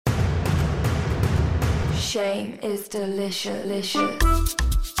Shame is delicious.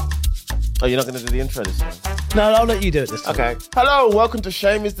 Oh, you're not going to do the intro this time? No, I'll let you do it this time. Okay. Hello, welcome to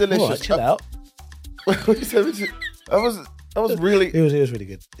Shame is Delicious. All right, chill out. That was really... It was really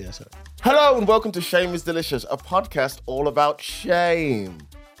good. Yeah, sorry. Hello and welcome to Shame is Delicious, a podcast all about shame.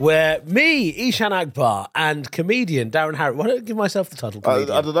 Where me, Ishan Akbar, and comedian Darren Harris... Why don't I give myself the title comedian?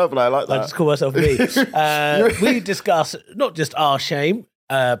 I don't know, but I like that. I just call myself me. We discuss not just our shame,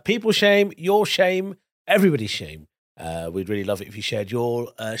 people's shame, your shame, everybody's shame. We'd really love it if you shared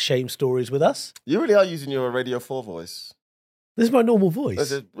your shame stories with us. You really are using your Radio 4 voice. This is my normal voice.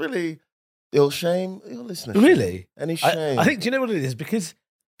 Is it really ill shame? Ill listener. Really? Any shame? I think, do you know what it is? Because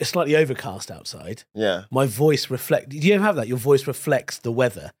it's slightly overcast outside. Yeah. My voice reflects... Do you ever have that? Your voice reflects the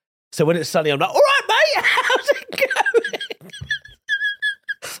weather. So when it's sunny, I'm like, all right, mate, how's it going?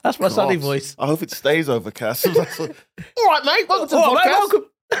 That's my sunny voice. I hope it stays overcast. All right, mate, welcome to the All right, podcast. mate, welcome.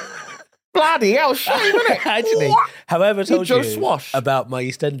 Bloody hell, shame, isn't it? Actually, What? have I ever told Joe you Swash. about my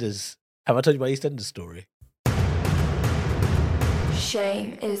EastEnders? Have I told you my EastEnders story?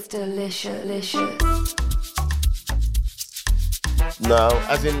 Shame is delicious. No,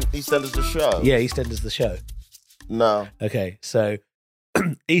 as in EastEnders the show? Yeah, EastEnders the show. No. Okay, so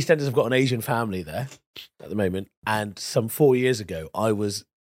EastEnders have got an Asian family there at the moment, and some 4 years ago, I was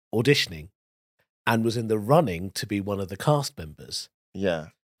auditioning and was in the running to be one of the cast members. Yeah.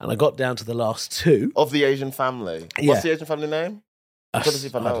 And I got down to the last two. Of the Asian family. Yeah. What's the Asian family name? I'm trying to see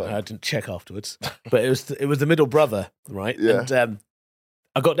if I know don't it. know, I didn't check afterwards, but it was the middle brother, right? Yeah. And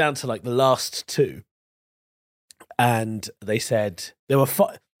I got down to like the last two, and they said there were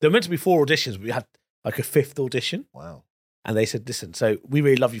meant to be 4 auditions, but we had like a 5th audition, Wow. and they said, "Listen, so we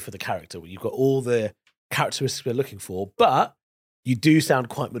really love you for the character. You've got all the characteristics we're looking for, but you do sound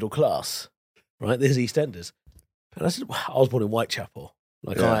quite middle class, right? This is EastEnders." And I said, well, "I was born in Whitechapel,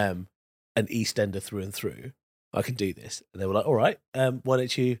 like Yeah. I am an EastEnder through and through. I can do this." And they were like, "All right, why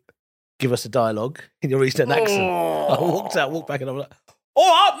don't you give us a dialogue in your East End accent?" I walked back, and I was like, "All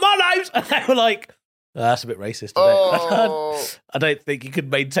right, my name's..." And they were like, "Oh, that's a bit racist. Oh. I don't think you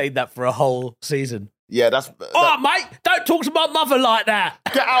could maintain that for a whole season." Yeah, that's... "All right, mate, don't talk to my mother like that.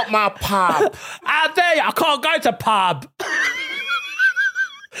 Get out my pub. How dare you? I can't go to pub."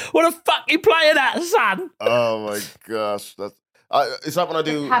 "What the fuck you playing at, son?" Oh, my gosh. That's... it's like when I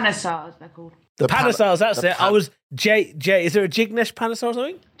do... Panesars, they're called. The Panesars, that's it. I was J. Is there a Jignesh Panesar or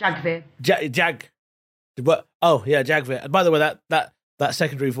something? Jagveer. Jag. What? Oh, yeah, Jagveer. And by the way, that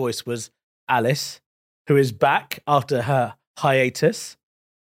secondary voice was Alice, who is back after her hiatus.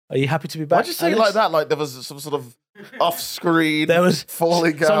 Are you happy to be back? Why'd you say it like that? Like there was some sort of off-screen There was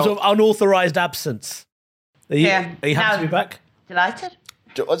falling out. some sort of unauthorized absence. Are you happy Now- to be back? Delighted.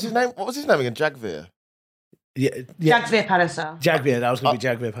 What's his name? What was his name again? Jagveer. Yeah. Jagveer Panesar. Jagveer. That was going to be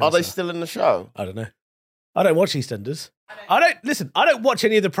Jagveer Panesar. Are they still in the show? I don't know. I don't watch EastEnders. I don't watch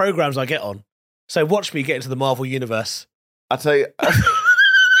any of the programs I get on. So watch me get into the Marvel universe. I tell you,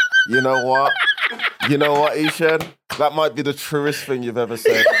 you know what? You know what, Ishan? That might be the truest thing you've ever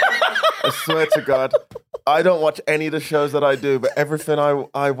said. I swear to God. I don't watch any of the shows that I do, but everything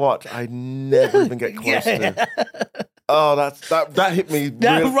I watch, I never even get close to. Oh, that hit me.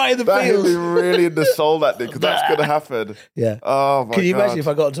 Right in the that hit feels. me really in the soul that day, because that's going to happen. Yeah. Oh, my God. Can you imagine if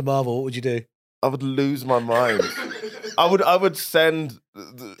I got into Marvel? What would you do? I would lose my mind. I would send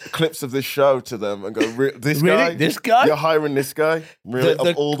the clips of this show to them and go, this guy? Really? This guy? You're hiring this guy? Really?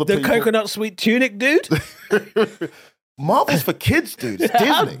 Of all the people? coconut sweet tunic dude? Marvel's for kids, dude. It's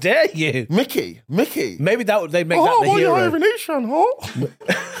How Disney. dare you? Mickey. Maybe they'd make Oh, that the why are you hero. hiring Ishan,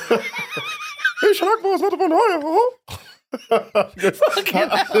 huh? Ishan Akbar's not the one hire, huh?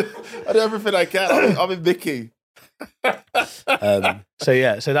 I do everything I can. I'm in Mickey.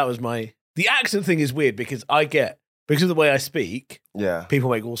 So that was the accent thing is weird because because of the way I speak, Yeah. people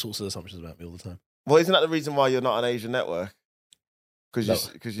make all sorts of assumptions about me all the time. Well, isn't that the reason why you're not an Asian network? Because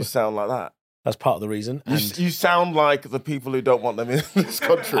you sound like that. That's part of the reason. You sound like the people who don't want them in this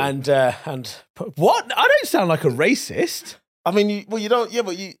country. And what? I don't sound like a racist. I mean, you don't. Yeah,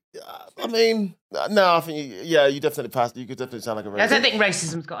 but you. I mean, no. I think you definitely passed. You could definitely sound like a racist. I don't think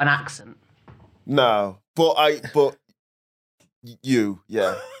racism's got an accent. No, but you,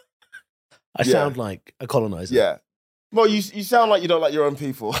 yeah, I sound like a colonizer. yeah. Well, you sound like you don't like your own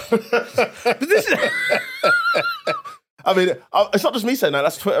people. But this is... I mean, it's not just me saying that.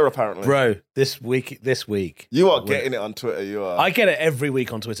 That's Twitter, apparently. Bro, this week, You are getting it on Twitter. You are. I get it every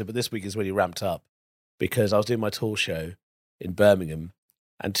week on Twitter, but this week is really ramped up because I was doing my tour show in Birmingham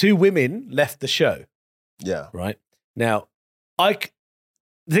and 2 women left the show. Yeah. Right? Now, the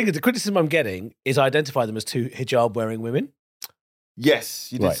thing is, the criticism I'm getting is I identify them as 2 hijab-wearing women.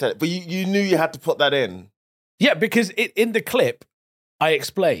 Yes, you did Right. say it. But you knew you had to put that in. Yeah, because in the clip, I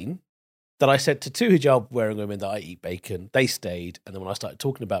explain that I said to 2 hijab-wearing women that I eat bacon. They stayed, and then when I started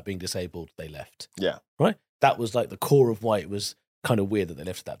talking about being disabled, they left. Yeah. Right? That was like the core of why it was kind of weird that they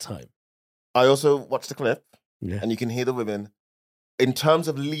left at that time. I also watched the clip, Yeah. and you can hear the women. In terms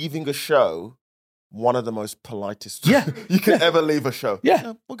of leaving a show, one of the most politest Yeah. you can ever leave a show.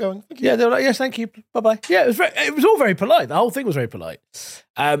 Yeah. We're going. Thank you. Yeah, they were like, yes, thank you, bye-bye. Yeah, it was all very polite. The whole thing was very polite.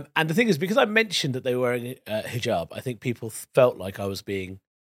 And the thing is, because I mentioned that they were wearing hijab, I think people felt like I was being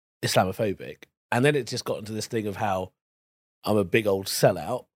Islamophobic. And then it just got into this thing of how I'm a big old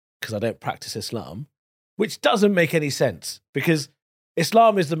sellout because I don't practice Islam, which doesn't make any sense because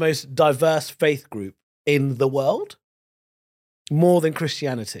Islam is the most diverse faith group in the world, more than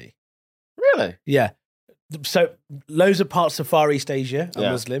Christianity. Really? Yeah. So loads of parts of Far East Asia are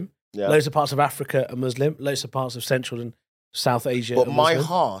Yeah. Muslim. Yeah. Loads of parts of Africa are Muslim. Loads of parts of Central and South Asia But are my Muslim.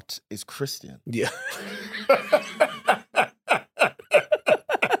 heart is Christian. Yeah.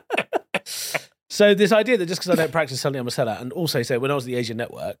 So this idea that just because I don't practice something I'm a sellout, and also say when I was at the Asian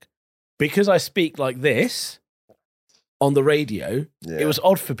Network, because I speak like this on the radio, Yeah. it was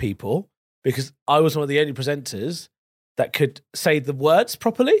odd for people because I was one of the only presenters that could say the words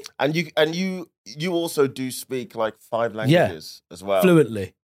properly, And you also do speak like 5 languages as well.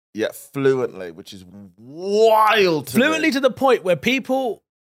 fluently. Yeah, fluently, which is wild to Fluently me. to the point where people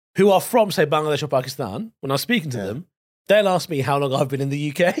who are from, say, Bangladesh or Pakistan, when I'm speaking to Yeah. them, they'll ask me how long I've been in the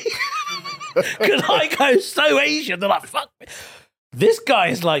UK. Because I go so Asian. They're like, fuck me. This guy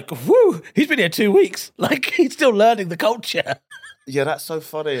is like, whoo, he's been here 2 weeks. Like, he's still learning the culture. Yeah, that's so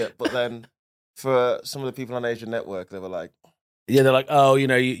funny. But then for some of the people on Asian Network, they were like, Yeah, they're like, oh,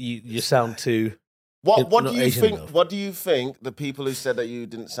 you sound too... What Not do you Asian think? enough. What do you think the people who said that you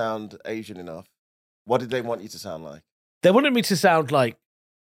didn't sound Asian enough? What did they want you to sound like? They wanted me to sound like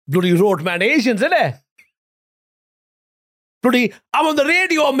bloody roadman Asians, innit? Bloody, I'm on the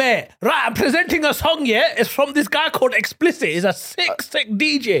radio, mate. Right, I'm presenting a song, yeah? It's from this guy called Explicit. He's a sick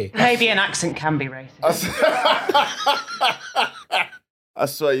DJ. Maybe an accent can be racist. I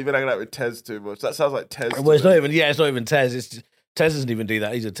swear you've been hanging out with Tez too much. That sounds like Tez. to Well, it's me. not even Tez. It's just, Tez doesn't even do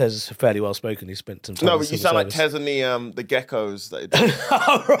that. Tez is fairly well spoken. He spent some time. No, in but you civil sound like service. Tez and the geckos that he did.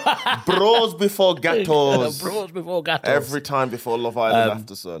 All right. Bros before gatos. Bros before gatos. Every time before Love Island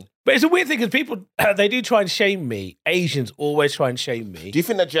after Sun. But it's a weird thing because people, they do try and shame me. Asians always try and shame me. Do you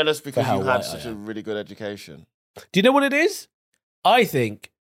think they're jealous because how you had white I such a am. really good education? Do you know what it is? I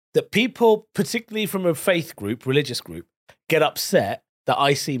think that people, particularly from a faith group, religious group, get upset that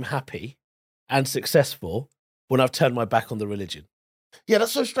I seem happy and successful when I've turned my back on the religion. Yeah,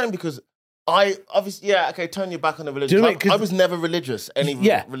 that's so strange because I obviously, turn your back on the religion. Do you know what I mean? I was never religious, any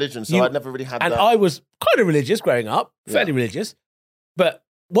Yeah. religion, so You- I never really had And that. I was kind of religious growing up, fairly Yeah. religious. But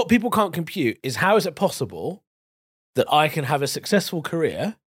what people can't compute is how is it possible that I can have a successful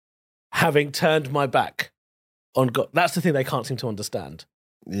career having turned my back on God? That's the thing they can't seem to understand.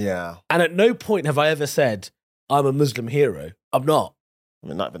 Yeah. And at no point have I ever said, I'm a Muslim hero. I'm not. I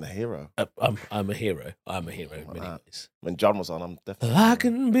mean, not even a hero. I'm a hero. I'm a hero in many Wow. ways. When John was on, I'm definitely. I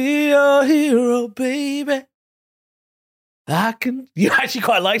can be your hero, baby. I can. You actually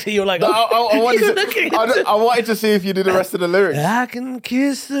quite liked it. You were like, No, I wanted You're to, looking I, at don't- I wanted to see if you did the rest of the lyrics. I can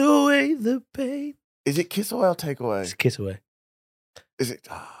kiss away the pain. Is it kiss away or take away? It's kiss away. Is it?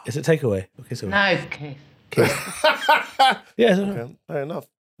 Is it take away or kiss away? No, Keith. Yeah. Okay, fair enough.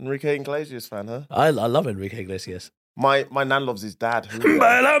 Enrique Iglesias fan, huh? I love Enrique Iglesias. My nan loves his dad. Julio.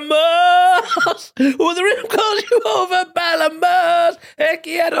 Balamos! Will the rhythm calls you over? Balamos!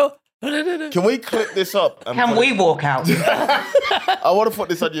 Quiero. Can we clip this up? and Can put we it- walk out? I want to put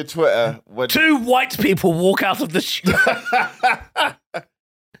this on your Twitter. When... Two white people walk out of the show.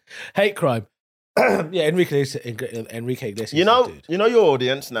 Hate crime. Yeah, Enrique Iglesias. You know, is a dude. you know your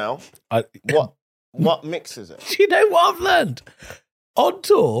audience now. What mix is it? Do you know what I've learned? On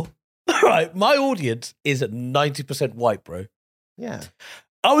tour, all right, my audience is at 90% white, bro. Yeah.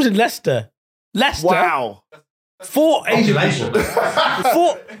 I was in Leicester. Wow. 4 Asian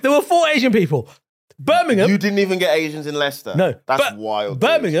people. There were 4 Asian people. Birmingham. You didn't even get Asians in Leicester. No. That's wild.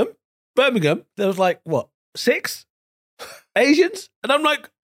 dude. Birmingham, there was like, what, 6 Asians? And I'm like,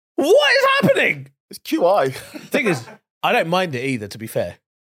 what is happening? It's QI. Thing is, I don't mind it either, to be fair.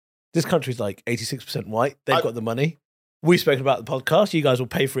 This country's like 86% white. They've got the money. We've spoken about the podcast. You guys will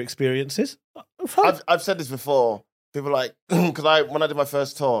pay for experiences. Fine. I've said this before. People are like, because when I did my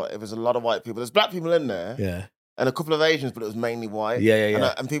first tour, it was a lot of white people. There's black people in there Yeah. and a couple of Asians, but it was mainly white.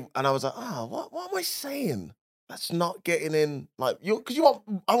 Yeah. And I was like, what am I saying? That's not getting in. Like, because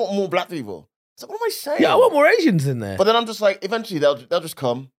I want more black people. So what am I saying? Yeah, I want more Asians in there. But then I'm just like, eventually they'll just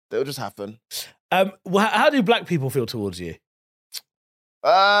come. It'll just happen. How do black people feel towards you?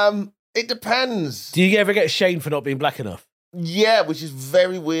 It depends. Do you ever get shamed for not being black enough? Yeah, which is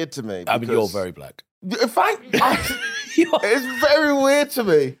very weird to me. I mean, you're very black. It's very weird to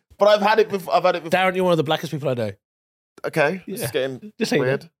me. But I've had it before. Darren, you're one of the blackest people I know. Okay, Yeah. it's getting Just saying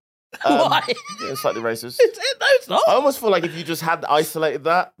weird. Why? Getting slightly racist. No, it's not. I almost feel like if you just had isolated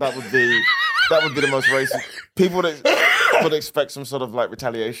that would be the most racist. People would expect some sort of like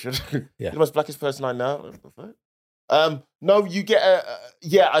retaliation. Yeah. The most blackest person I know. No, you get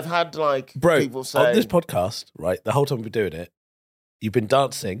I've had like people say on this podcast, right? The whole time we've been doing it, you've been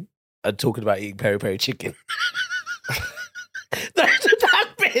dancing and talking about eating peri peri chicken. That's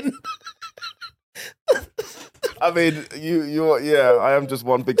been. I mean, I am just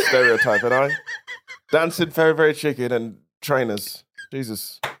one big stereotype, and I dancing very, very chicken and trainers.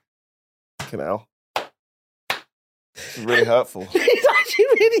 Jesus, fucking hell, it's really hurtful. It's actually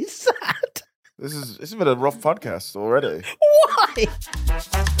really sad. This has been a rough podcast already. Why?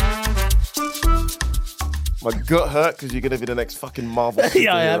 My gut hurt because you're gonna be the next fucking Marvel superhero.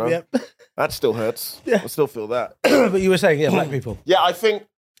 Yeah, I am. Yep. That still hurts. Yeah. I still feel that. But you were saying, yeah, black people. Yeah, I think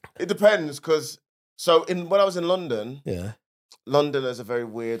it depends because when I was in London. Yeah. Londoners are very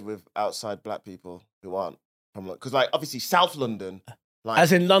weird with outside black people who aren't from because like obviously South London, like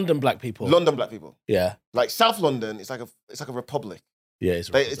As in London black people. London black people, Yeah. like South London, it's like a republic. Yeah,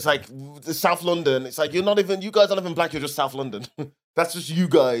 It's like the South London. It's like you guys aren't even black. You're just South London. That's just you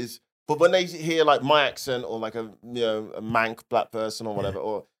guys. But when they hear like my accent or like a Manc black person or whatever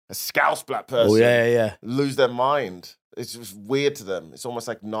or a Scouse black person, Oh, yeah. lose their mind. It's just weird to them. It's almost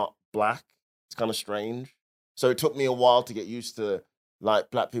like not black. It's kind of strange. So it took me a while to get used to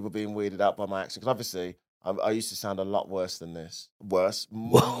like black people being weirded out by my accent. Because obviously I used to sound a lot worse than this. Worse,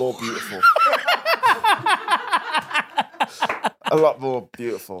 more beautiful. A lot more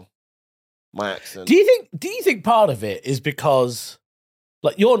beautiful. My accent. Do you think part of it is because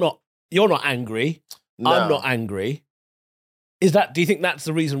like you're not angry, No. I'm not angry. Do you think that's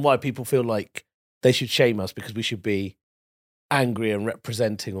the reason why people feel like they should shame us because we should be angry and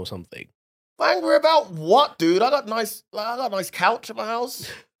representing or something? Angry about what, dude? I got a nice couch at my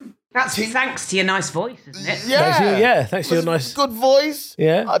house. That's thanks to your nice voice, isn't it? Yeah. Thanks to your nice. Good voice.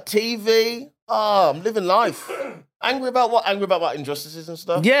 Yeah. A TV. Oh, I'm living life. Angry about what? Angry about what? Injustices and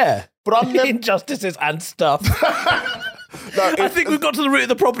stuff? Yeah. But I'm never... Injustices and stuff. No, I think we've got to the root of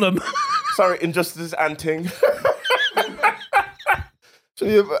the problem. Sorry, injustices and ting. So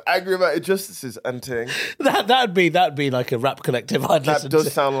you're angry about injustices and ting. That'd be like a rap collective I'd That listen does to.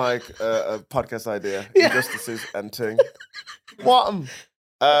 sound like a podcast idea. Yeah. Injustices and ting. What?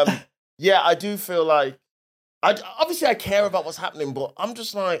 Yeah, I do feel like obviously I care about what's happening, but I'm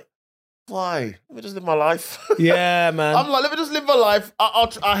just like, why? Let me just live my life. Yeah, man. I'm like, let me just live my life.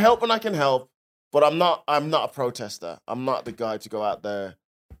 I'll help when I can help, but I'm not a protester. I'm not the guy to go out there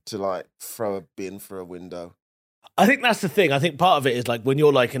to like throw a bin through a window. I think that's the thing. I think part of it is like when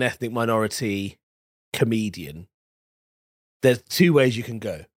you're like an ethnic minority comedian, there's two ways you can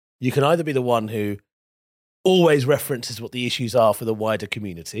go. You can either be the one who always references what the issues are for the wider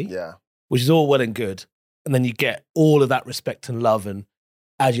community, Yeah. which is all well and good. And then you get all of that respect and love and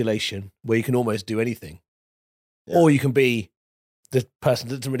adulation where you can almost do anything. Yeah. Or you can be the person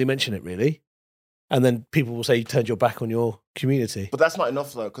that doesn't really mention it really. And then people will say you turned your back on your community. But that's not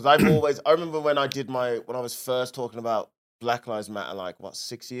enough though, because I remember when I was first talking about Black Lives Matter, like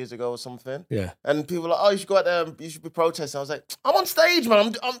 6 years ago or something. Yeah. And people were like, oh, you should go out there, you should be protesting. I was like, I'm on stage,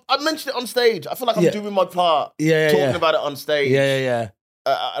 man. I mentioned it on stage. I feel like I'm doing my part, talking about it on stage. Yeah.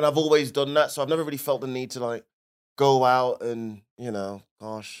 And I've always done that, so I've never really felt the need to like go out and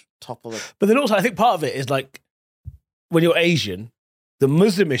topple it. But then also, I think part of it is like when you're Asian, the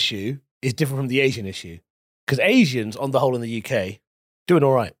Muslim issue is different from the Asian issue because Asians, on the whole, in the UK, doing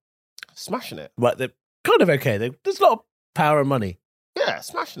all right. Smashing it. Right, they're kind of okay. There's a lot of power and money. Yeah,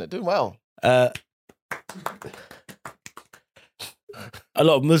 smashing it, doing well. A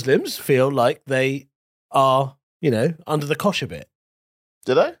lot of Muslims feel like they are, under the cosh a bit.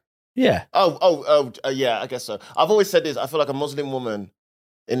 Do they? Yeah. Yeah, I guess so. I've always said this. I feel like a Muslim woman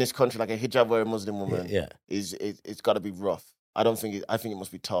in this country, like a hijab-wearing Muslim woman, it's got to be rough. I think it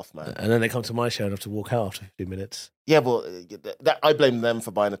must be tough, man. And then they come to my show and have to walk out after 15 minutes. Yeah, but I blame them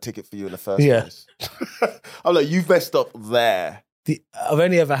for buying a ticket for you in the first place. I'm like, you've messed up there. I've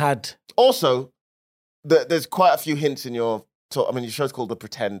only ever had... Also, there's quite a few hints in your talk. I mean, your show's called The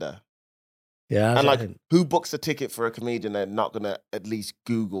Pretender. Yeah. And like, who books a ticket for a comedian they're not going to at least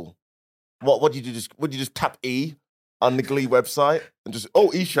Google? What did you just tap E on the Glee website and just,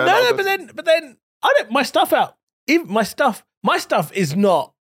 Eshan? No, but then I don't, my stuff out. Even my stuff is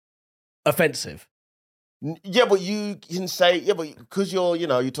not offensive. Yeah, but you can say, but because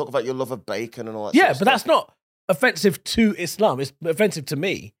you talk about your love of bacon and all that. Yeah, sort of but that's stuff. not offensive to Islam. It's offensive to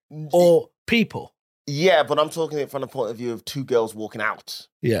me or people. Yeah, but I'm talking it from the point of view of two girls walking out.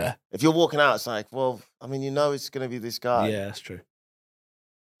 Yeah. If you're walking out, it's like, well, I mean, it's going to be this guy. Yeah, that's true.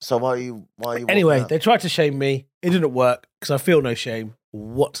 So why are you Anyway, walking out? they tried to shame me. It didn't work because I feel no shame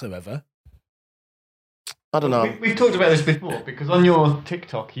whatsoever. I don't know. We've talked about this before because on your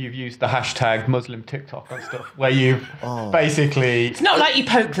TikTok you've used the hashtag Muslim TikTok and stuff where you basically It's not like you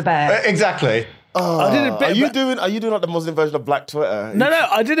poke the bear. exactly. I did a bit Are you about- doing like the Muslim version of Black Twitter? No,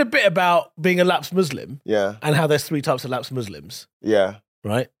 I did a bit about being a lapsed Muslim Yeah, and how there's 3 types of lapsed Muslims, yeah.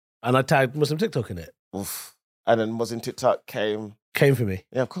 right? And I tagged Muslim TikTok in it. Oof. And then Muslim TikTok came. Came for me.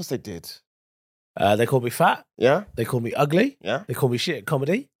 Yeah, of course they did. They called me fat. Yeah, They called me ugly. yeah, They called me shit at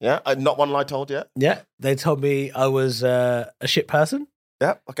comedy. yeah. Not one lie told yet. Yeah. They told me I was a shit person.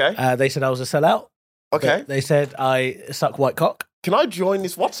 Yeah, okay, They said I was a sellout. okay. They said I suck white cock. Can I join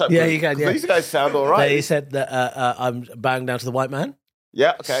this WhatsApp Yeah, group? you can, 'Cause yeah. These guys sound all right. They said that I'm bowing down to the white man.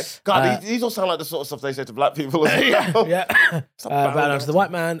 Yeah, okay. God, Uh, these all sound like the sort of stuff they say to black people as well. yeah. Stop Bowing bowing down to the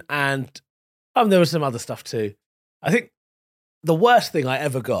white man. And there was some other stuff too. I think the worst thing I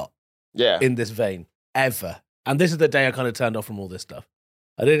ever got Yeah. in this vein, ever, and this is the day I kind of turned off from all this stuff.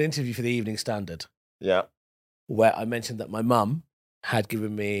 I did an interview for the Evening Standard Yeah. where I mentioned that my mum had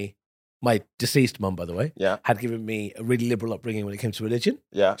given me, my deceased mum, by the way, Yeah. had given me a really liberal upbringing when it came to religion.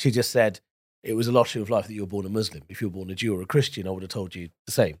 Yeah. She just said it was a lottery of life that you were born a Muslim. If you were born a Jew or a Christian, I would have told you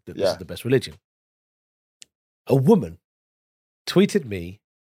the same, that this Yeah. is the best religion. A woman tweeted me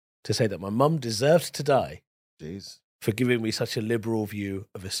to say that my mum deserved to die Jeez. for giving me such a liberal view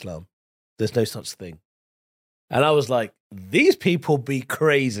of Islam. There's no such thing. And I was like, these people be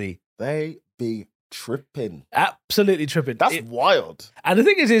crazy. They be tripping. Absolutely tripping. That's wild. And the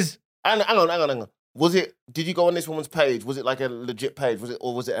thing is And hang on. Did you go on this woman's page? Was it like a legit page?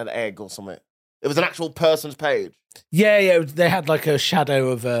 Was it an egg or something? It was an actual person's page. yeah, they had like a shadow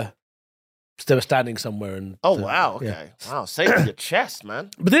of they were standing somewhere. And Oh wow, okay. yeah. Wow, say it with your chest, man.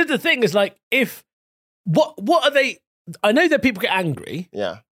 But then the thing is, like, if what are they? I know that people get angry,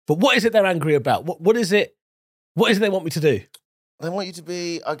 Yeah. but what is it they're angry about? What is it? What is it they want me to do? They want you to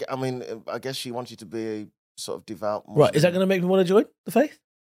be I guess she wants you to be a sort of devout Muslim. Right? Is that going to make me want to join the faith?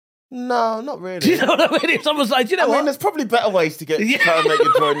 No, not really. Do you know what I mean? If someone's like, do you know I mean, what? there's probably better ways to Yeah. try and make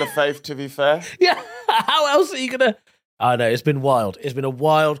you join the faith, to be fair. Yeah. How else are you gonna? I know it's been wild. It's been a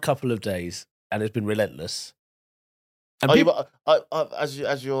wild couple of days, and it's been relentless. And Are people, as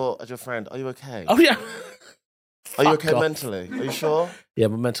your friend, are you okay? oh yeah. Are you Fuck okay off. mentally? Are you sure? Yeah,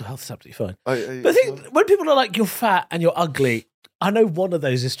 my mental health is absolutely fine. Are you But I sure? think when people are like, "You're fat and you're ugly," I know one of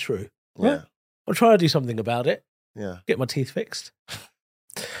those is true. Yeah, I'm trying to do something about it. yeah. Get my teeth fixed.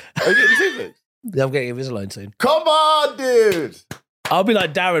 Are you getting serious? Yeah, I'm getting Invisalign soon. Come on, dude. I'll be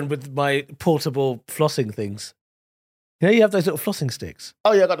like Darren with my portable flossing things. You know, you have those little flossing sticks.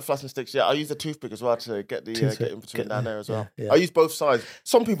 Oh yeah, I got the flossing sticks. Yeah, I use the toothpick as well to get the Toothpick. get in between Get down the- there as well. yeah, yeah. I use both sides.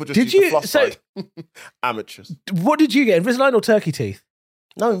 Some people just Did use the you- floss so- side. Amateurs. What did you get, Invisalign or turkey teeth?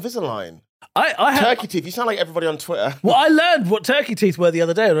 No, Invisalign. I had. Turkey teeth. You sound like everybody on Twitter. Well, I learned what turkey teeth were the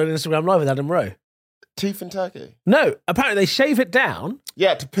other day on an Instagram Live with Adam Rowe. Teeth and turkey. No, apparently they shave it down,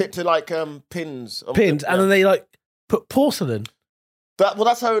 Yeah, to like pins. pins, and then they like put porcelain.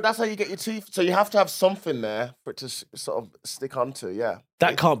 That's how you get your teeth. So you have to have something there for it to sort of stick onto. Yeah.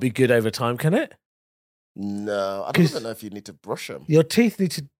 That can't be good over time, can it? No, I don't 'Cause- even know if you need to brush them. Your teeth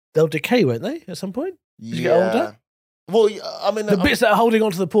they'll decay, won't they, at some point? you get older? Well, I mean, The bits that are holding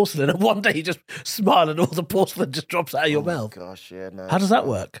onto the porcelain, and one day you just smile and all the porcelain just drops out of your my mouth. Gosh, yeah. No, How does it's that not.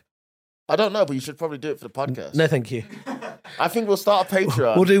 work? I don't know, but you should probably do it for the podcast. No, thank you. I think we'll start a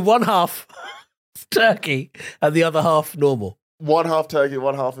Patreon. We'll do one half turkey and the other half normal. One half turkey,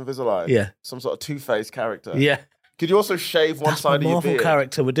 one half Invisalign. Yeah. Some sort of Two-Face character. Yeah. Could you also shave one That's my side of your Marvel beard?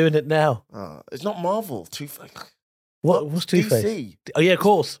 character. We're doing it now. Oh, it's not Marvel. Two-Face. What's Two-Face? DC. Oh, yeah, of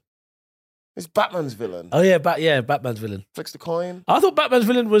course. It's Batman's villain. Oh, yeah, Batman's villain. Flicks the coin. I thought Batman's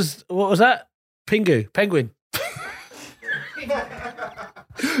villain was, what was that? Pingu, Penguin.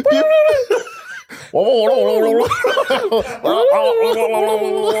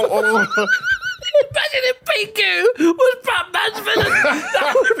 Imagine if Pingu was Batman's villain.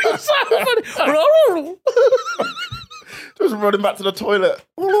 That would be so funny. Just running back to the toilet.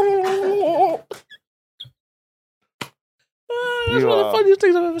 That's one of the funniest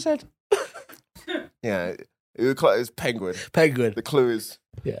things I've ever said. Yeah, it's penguin. Penguin. The clue is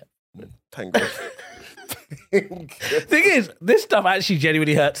Yeah. penguin. Thing is, this stuff actually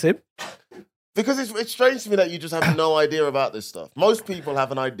genuinely hurts him. Because it's strange to me that you just have no idea about this stuff. Most people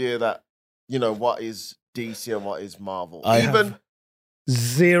have an idea that what is DC and what is Marvel. I have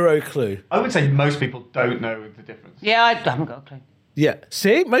zero clue. I would say most people don't know the difference. Yeah, I haven't got a clue. Yeah.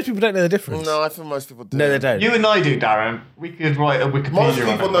 See, most people don't know the difference. No, I think most people do. No, they don't. You and I do, Darren. We could write a Wikipedia Most on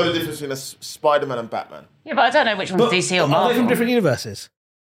people it. know the difference between a Spider-Man and Batman. Yeah, but I don't know which one's DC or Are Marvel. they from different universes?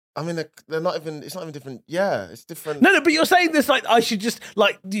 I mean, they're not even. It's not even different. Yeah, it's different. No, but you're saying this like I should just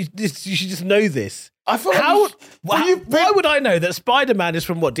like you should just know this. I feel like How? why Why would I know that Spider-Man is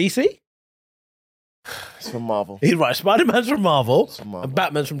from what, DC? It's from Marvel. He's right. Spider-Man's from Marvel, from Marvel. and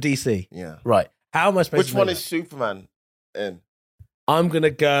Batman's from DC. Yeah. Right. How am I supposed Which to know one that? is Superman in? I'm gonna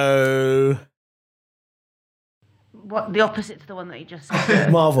go What, the opposite to the one that you just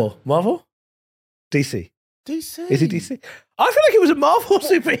said? Marvel. Marvel? DC. DC. Is he DC? I feel like he was a Marvel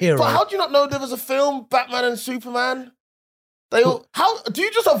superhero. But how do you not know there was a film, Batman and Superman? They all. How do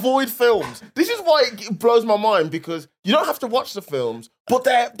you just avoid films? This is why it blows my mind because you don't have to watch the films, but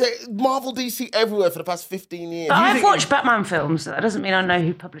they're Marvel DC everywhere for the past 15 years. But I've watched Batman films. That doesn't mean I know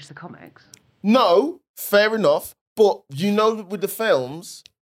who published the comics. No, fair enough. But with the films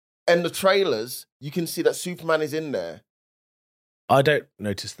and the trailers, you can see that Superman is in there. I don't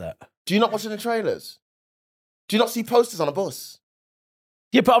notice that. Do you not watch any trailers? Do you not see posters on a bus?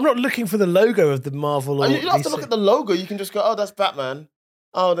 Yeah, but I'm not looking for the logo of the Marvel or You don't have to DC. look at the logo. You can just go, oh, that's Batman.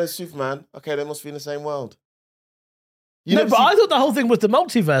 Oh, there's Superman. Okay, they must be in the same world. No, but I thought the whole thing was the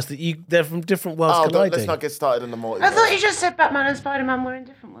multiverse, that they're from different worlds colliding. Let's not get started in the multiverse. I thought you just said Batman and Spider-Man were in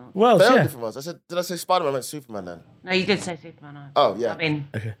different worlds. Well, They are yeah. different worlds. Did I say Spider-Man? I meant Superman then. No, you did say Superman. Oh, yeah. I mean,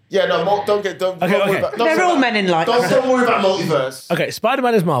 Yeah, no, don't worry okay. about... they're all men in light. Don't worry about multiverse. Okay,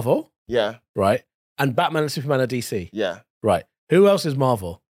 Spider-Man is Marvel, Yeah, right? And Batman and Superman are DC. yeah. Right. Who else is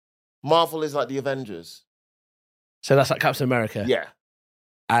Marvel? Marvel is like the Avengers. So that's like Captain America. Yeah,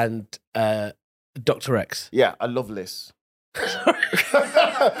 And Dr. X. yeah. I love Liz.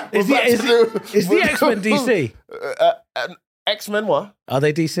 Is the X-Men DC? X-Men what? Are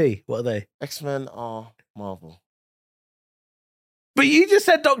they DC? What are they? X-Men are Marvel. But you just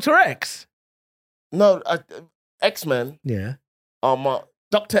said Dr. X. No, X-Men Yeah. are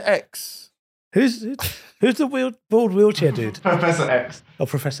Dr. X. Who's the bald wheelchair dude? Professor X. Oh,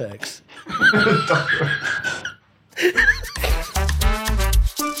 Professor X.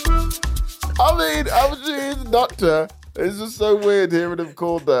 I mean, I was hearing Doctor. It's just so weird hearing him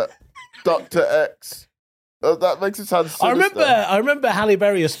called that. Dr. X. That makes it sound sinister. I remember Halle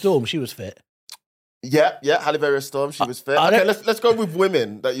Berry as Storm. She was fit. Yeah, Halle Berry Storm, she was fit. I Okay, don't- let's go with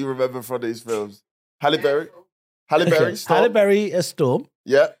women that you remember from these films. Halle Berry. Halle Okay, Berry, Storm. Halle Berry as Storm.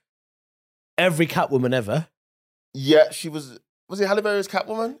 Yeah. Every Catwoman ever. Yeah, she was it Halle Berry's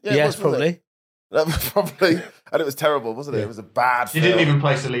Catwoman? Yeah, it Yes, was, wasn't probably. it? That was probably. And it was terrible, wasn't it? Yeah. It was a bad She film. didn't even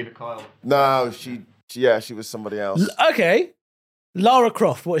play Selena Kyle. No, she was somebody else. Okay. Lara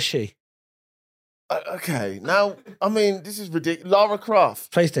Croft, what is she? Okay, now, I mean, this is ridiculous. Lara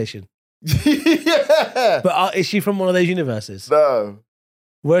Croft. PlayStation. Yeah. But is she from one of those universes? No.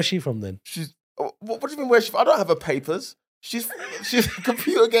 Where's she from then? She's. What do you mean, where's she? I don't have her papers. She's a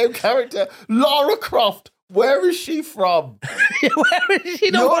computer game character. Lara Croft. Where is she from? Where is she?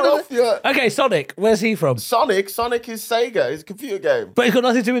 Not You're one of off your... Okay, Sonic. Where's he from? Sonic is Sega. It's a computer game. But it's got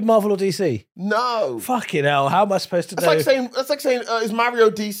nothing to do with Marvel or DC. No. Fucking hell! How am I supposed to That's know? like saying is Mario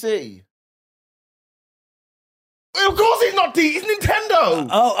DC? Of course he's not D. He's Nintendo.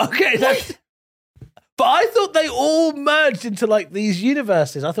 Oh, okay. That's... But I thought they all merged into like these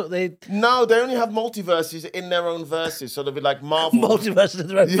universes. I thought they No, they only have multiverses in their own verses, so they'll be like Marvel. multiverses in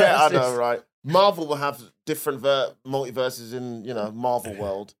their own Yeah, verses. I know, right? Marvel will have different multiverses in, Marvel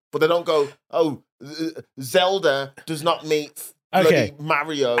world. But they don't go, Zelda does not meet Okay. bloody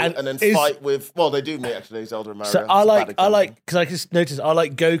Mario And and then is- fight with... Well, they do meet, actually, Zelda and Mario. So It's a bad example. because I just noticed, I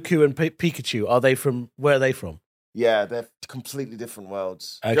like Goku and Pikachu. Where are they from? Yeah, they're completely different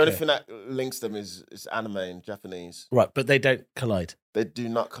worlds. Okay. The only thing that links them is anime in Japanese. Right, but they don't collide. They do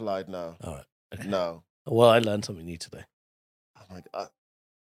not collide, no. All right. Okay. No. Well, I learned something new today. Oh my God.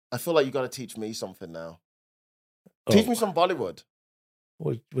 I feel like you got to teach me something now. Oh, Teach me some Bollywood.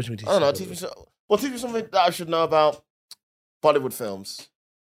 What do you mean? I don't know. Teach me something that I should know about Bollywood films.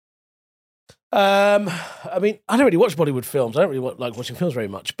 I mean, I don't really watch Bollywood films. I don't really like watching films very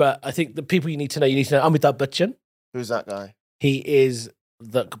much. But I think the people you need to know Amitabh Bachchan. Who's that guy? He is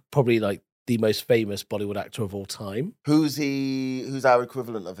probably like the most famous Bollywood actor of all time. Who's he? Who's our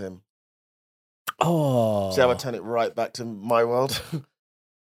equivalent of him? Oh, See how I turn it right back to my world?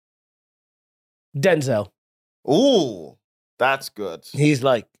 Denzel. Ooh, that's good. He's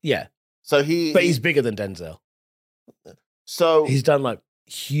like, yeah, So but he's bigger than Denzel. so He's done like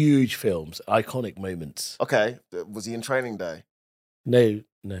huge films, iconic moments. okay. Was he in Training Day? No.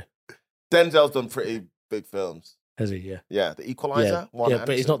 Denzel's done pretty big films. Has he? Yeah. Yeah, The Equalizer. Yeah, One yeah, and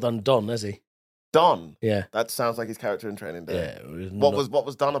but he's two. not done Don, has he? Don. Yeah. That sounds like his character in Training Day. Yeah. it was What not-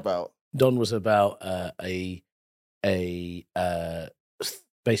 was Don about? Don was about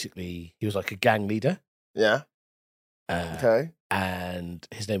basically he was like a gang leader. Yeah. Uh, Okay. And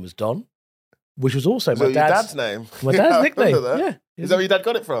his name was Don, which was also Is that my your dad's name? my Yeah, I dad's nickname. remember that. Yeah. Is that where your dad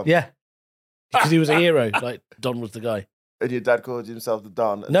got it from? Yeah. Because he was a hero. Like Don was the guy. And your dad called himself the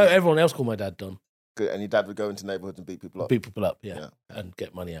Don. No, everyone else called my dad Don. Good. And your dad would go into neighborhoods and beat people up Beat people up, yeah. Yeah. And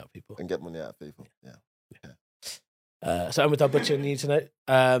get money out of people. and get money out of people. Yeah. So Amitabh Bachchan, you need to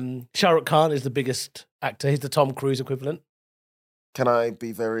know. Shah Rukh Khan is the biggest actor. He's the Tom Cruise equivalent. Can I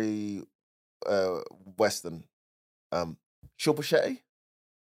be very Western? Shilpa Shetty?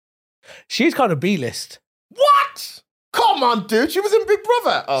 She's kind of B-list. What? Come on, dude. She was in Big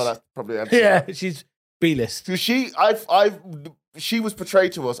Brother. Oh, that's probably answer. Yeah, she's B-list. So she was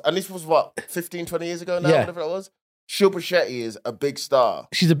portrayed to us, and this was what, 15, 20 years ago now, Yeah. whatever it was? Shilpa Shetty is a big star.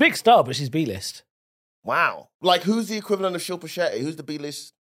 She's a big star, but she's B-list. Wow. Like, who's the equivalent of Shilpa Shetty? Who's the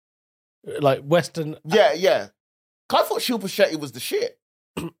B-list? Like Western. Yeah, yeah. I thought Shilpa Shetty was the shit.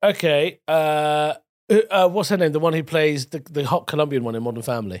 Okay. What's her name? The one who plays the hot Colombian one in Modern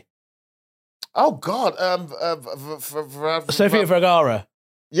Family. Oh, God. Sofia Vergara.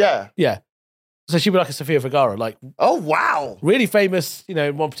 Yeah. Yeah. So she'd be like a Sofia Vergara, like Oh, wow. really famous, you know,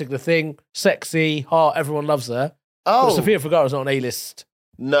 in one particular thing, sexy, hot, everyone loves her. Oh. But Sofia Vergara's not an A-list.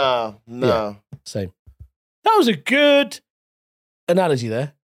 No. Same. That was a good analogy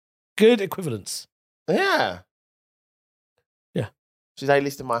there. Good equivalence. Yeah. Yeah. She's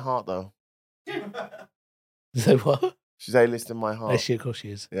A-list in my heart, though. So what? She's A-list in my heart. Yes, of course she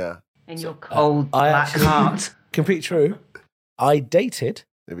is. Yeah. In your cold I black actually- heart. Complete true. I dated,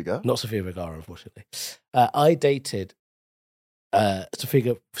 There we go. not Sofia Vergara, unfortunately. I dated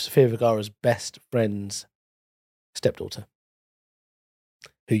Sofia Vergara's best friend's stepdaughter,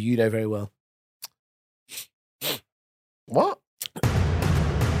 who you know very well. What?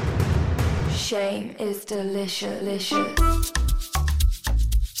 Shame is delicious.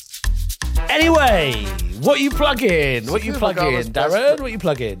 Anyway, what you plug in? What you Sofia plug in, Vergara's best Darren? friend. What you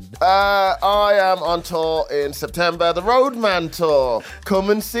plug in? I am on tour in September, the Roadman Tour. Come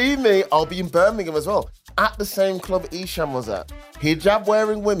and see me. I'll be in Birmingham as well, at the same club Isham was at.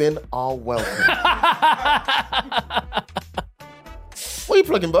 Hijab-wearing women are welcome. What are you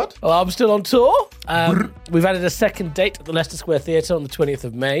plugging, bud? Well, I'm still on tour. We've added a second date at the Leicester Square Theatre on the 20th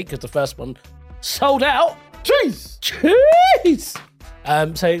of May because the first one sold out. Jeez. Jeez!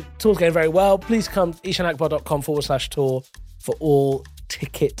 So tour's going very well. Please come ishanakbar.com/tour for all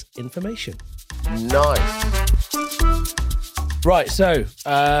ticket information. Nice. Right, so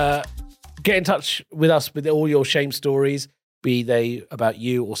get in touch with us with all your shame stories, be they about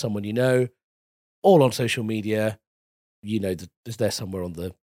you or someone you know, all on social media. You know, is there somewhere on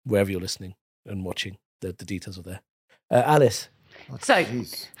the wherever you're listening and watching. The details are there. Alice. So,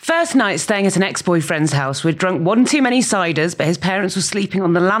 Jeez. first night staying at an ex-boyfriend's house. We'd drunk one too many ciders, but his parents were sleeping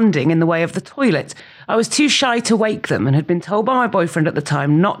on the landing in the way of the toilet. I was too shy to wake them and had been told by my boyfriend at the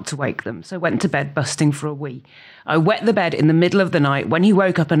time not to wake them, so went to bed busting for a wee. I wet the bed in the middle of the night. When he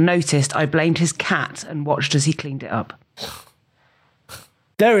woke up and noticed, I blamed his cat and watched as he cleaned it up.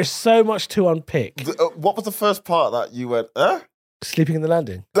 There is so much to unpick. What was the first part that you went, Sleeping in the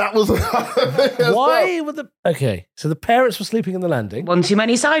landing. That was... Why were the... Okay, so the parents were sleeping in the landing. One too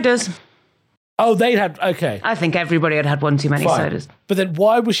many ciders. Oh, they had... Okay. I think everybody had one too many Fine. ciders. But then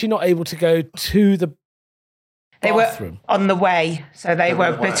why was she not able to go to the They bathroom? were on the way, so they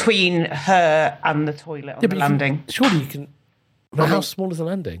were the way. between her and the toilet on the but landing. Surely you can... But how small is the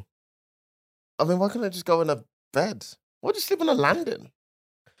landing? I mean, why can't I just go in a bed? Why do you sleep on a landing?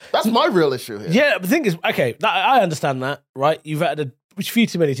 That's my real issue here. Yeah, the thing is, okay, I understand that, right? You've had a few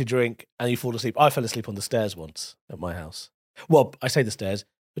too many to drink and you fall asleep. I fell asleep on the stairs once at my house. Well, I say the stairs,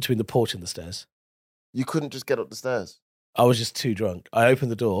 between the porch and the stairs. You couldn't just get up the stairs. I was just too drunk. I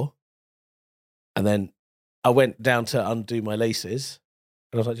opened the door and then I went down to undo my laces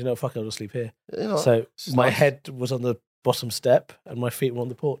and I was like, you know, fuck it, I'll just sleep here. You know, So it's just my nice. head was on the bottom step and my feet were on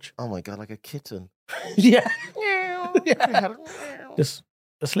the porch. Oh my God, like a kitten. Yeah. Yeah. Just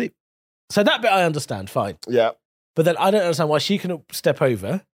asleep. So that bit I understand, fine. Yeah. But then I don't understand why she can step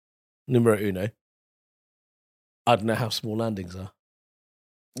over, numero uno. I don't know how small landings are.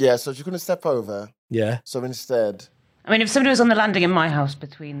 Yeah, so you couldn't step over. Yeah. So instead... I mean, if somebody was on the landing in my house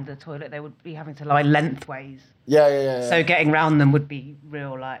between the toilet, they would be having to lie lengthways. Yeah. So getting round them would be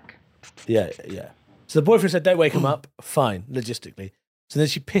real, like... Yeah. So the boyfriend said, don't wake him up. Fine, logistically. So then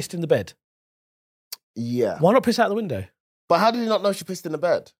she pissed in the bed. Yeah. Why not piss out the window? But how did he not know she pissed in the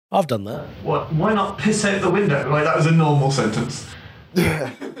bed? I've done that. What? Why not piss out the window? Like that was a normal sentence.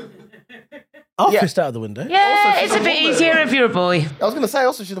 I've Yeah. pissed out of the window. Yeah, Also, it's she's a a bit woman. easier if you're a boy. I was going to say,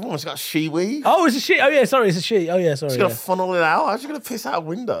 also, she's a woman. She's got she-wee. Oh, it's a she. Oh, yeah, sorry, it's a she. Oh, yeah, sorry. She's Yeah. going to funnel it out. How's she going to piss out a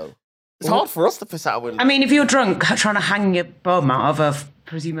window? It's hard for us to piss out a window. I mean, if you're drunk, trying to hang your bum out of a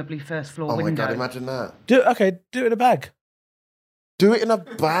presumably first floor oh my window. God, imagine that. Do it in a bag. Do it in a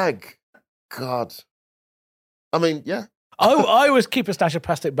bag. God. I mean, yeah. I always keep a stash of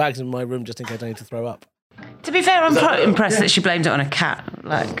plastic bags in my room just in case I need to throw up. To be fair, I'm quite impressed that she blamed it on a cat.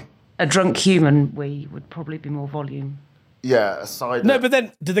 Like, a drunk human wee would probably be more volume. Yeah, aside. No, but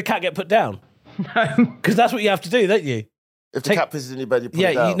then did the cat get put down? No. Because that's what you have to do, don't you? if the take- cat pisses in your bed, you put it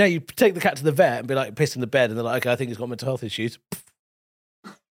Yeah, down. you take the cat to the vet and be like, piss in the bed, and they're like, okay, I think it's got mental health issues.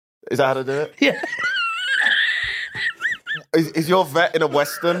 Is that how to do it? Yeah. Is your vet in a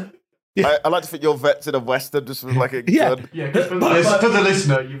Western? Yeah. I like to think your vet's in a Western just with like a Yeah. gun. Yeah, 'cause for the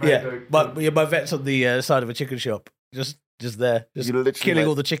listener, you made Yeah, my vet's on the side of a chicken shop, just there, just You literally killing made-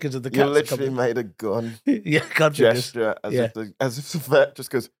 all the chickens and the You cats. literally made a gun yeah, God goodness. gesture as, Yeah. as if the vet just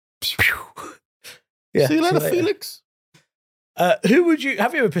goes, Yeah, see you later, see you later. Felix. Who would you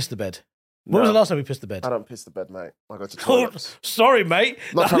have? You ever pissed the bed? When was No. the last time you pissed the bed? I don't piss the bed, mate. I go to Oh, toilets. sorry, mate.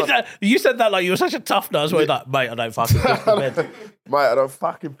 Not trying to- You said that like you were such a tough nose. Where you're like, mate, I don't fucking piss the bed. Mate, I don't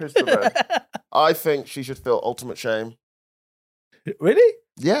fucking piss the bed. I think she should feel ultimate shame. Really?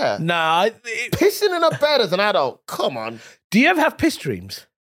 Yeah. Nah. Pissing in a bed as an adult. Come on. Do you ever have piss dreams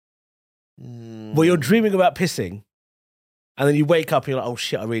where you're dreaming about pissing, and then you wake up and you're like, oh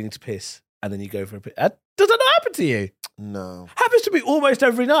shit, I really need to piss, and then you go for a piss? Does that not happen to you? No. Happens to me almost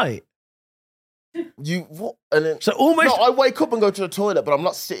every night. You what? And then, So almost. no, I wake up and go to the toilet, but I'm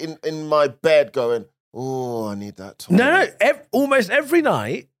not sitting in my bed going, oh, I need that toilet. No, almost every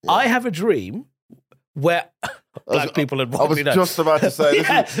night, Yeah. I have a dream where black people would I was probably know. just about to say, this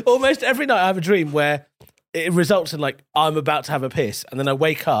yeah, is- almost every night I have a dream where it results in like I'm about to have a piss, and then I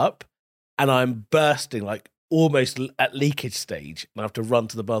wake up and I'm bursting, like almost at leakage stage, and I have to run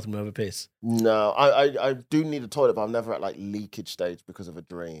to the bathroom and have a piss. No, I do need a toilet, but I'm never at like leakage stage because of a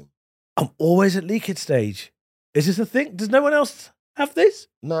dream. I'm always at leakage stage. Is this a thing? Does no one else have this?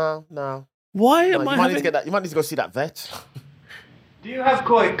 No. Why No, am you I might need having? to get that. You might need to go see that vet. Do you have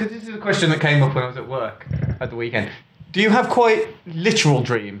quite, because this is a question that came up when I was at work at the weekend. Do you have quite literal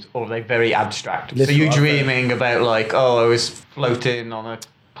dreams, or are they very abstract? Literal, so you're okay. dreaming about like, oh, I was floating on a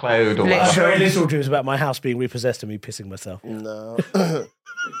cloud or I have whatever. very literal dreams about my house being repossessed and me pissing myself. No.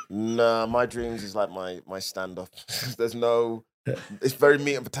 No, my dreams is like my stand up. There's no. It's very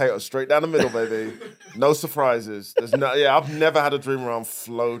meat and potatoes, straight down the middle, baby. No surprises. There's no. Yeah, I've never had a dream where I'm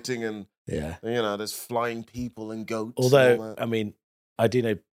floating and Yeah. there's flying people and goats. and all Although, that. I mean, I do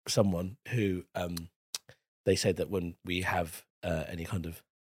know someone who they say that when we have any kind of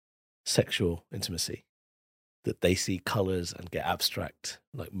sexual intimacy, that they see colours and get abstract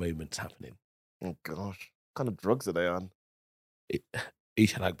like moments happening. Oh gosh, what kind of drugs are they on?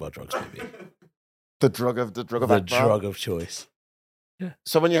 Ishan Akbar drugs, maybe. The drug of the Akbar? drug of choice.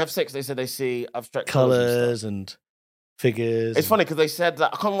 So when you have sex, they say they see abstract colours and stuff. Colours and figures. It's funny because they said that I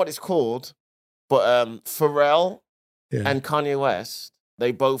can't remember what it's called, but Pharrell Yeah. and Kanye West,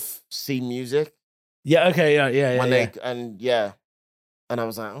 they both see music Yeah, okay, yeah. when and I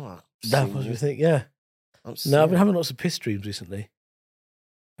was like, oh, That see was me music. think, yeah. I'm No, I've seeing- been having lots of piss dreams recently.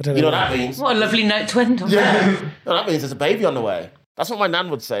 I don't You know know. what that means? What a lovely note to end on. Yeah, no, that means there's a baby on the way. That's what my nan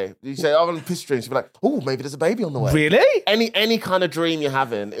would say. You say, "Oh, I'm on piss dream." She'd be like, "Oh, maybe there's a baby on the way." Really? Any kind of dream you're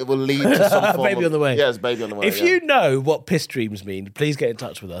having, it will lead to some form Baby of, on the way. Yeah, there's a baby on the way. If yeah. you know what piss dreams mean, please get in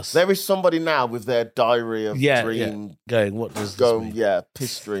touch with us. there is somebody now with their diary of Yeah, dream Going, what does this going, mean? yeah,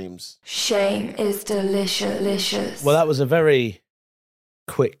 piss dreams. Shame is delicious. Well, that was a very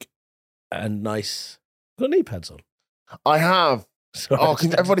quick and nice. Got knee pads on. I have. Sorry, Oh,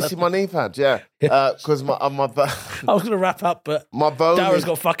 can everybody see my knee pads? Yeah, Yeah. because my I was going to wrap up, but my bone. Dara's Is,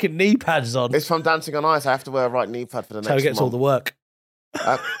 got fucking knee pads on. it's from Dancing on Ice. I have to wear a right knee pad for the That's how he next gets all the month. work.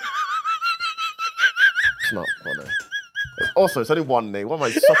 It's not funny. Also, it's only one knee. What am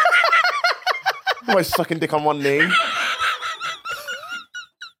I? Am I sucking dick on one knee?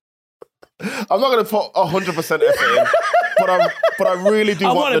 I'm not going to put 100% effort in, but I really do I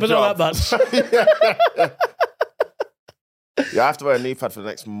want want it, the but not job. that much. Yeah, I have to wear a knee pad for the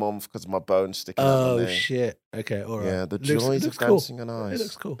next month because my bone's sticking out Oh, my knee. shit. Okay, all right. Yeah, the Looks- joys looks of cool. Dancing on Ice. It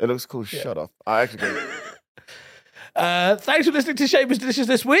looks cool. It looks cool. Shut up. I actually. Thanks for listening to Shame is Delicious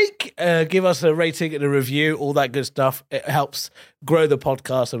this week. Give us a rating and a review, all that good stuff. It helps grow the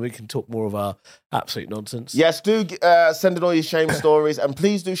podcast and we can talk more of our absolute nonsense. Yes, do send in all your shame stories, and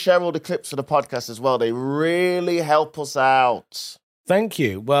please do share all the clips of the podcast as well. They really help us out. Thank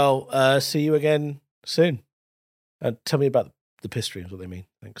you. Well, see you again soon. And tell me about the piss streams, what they mean.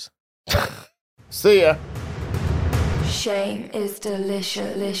 Thanks. See ya. Shame is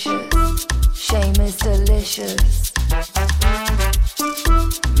delicious. Shame is delicious.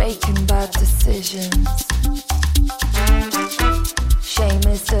 Making bad decisions. Shame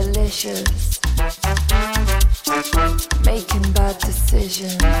is delicious. Making bad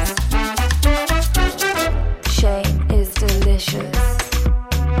decisions.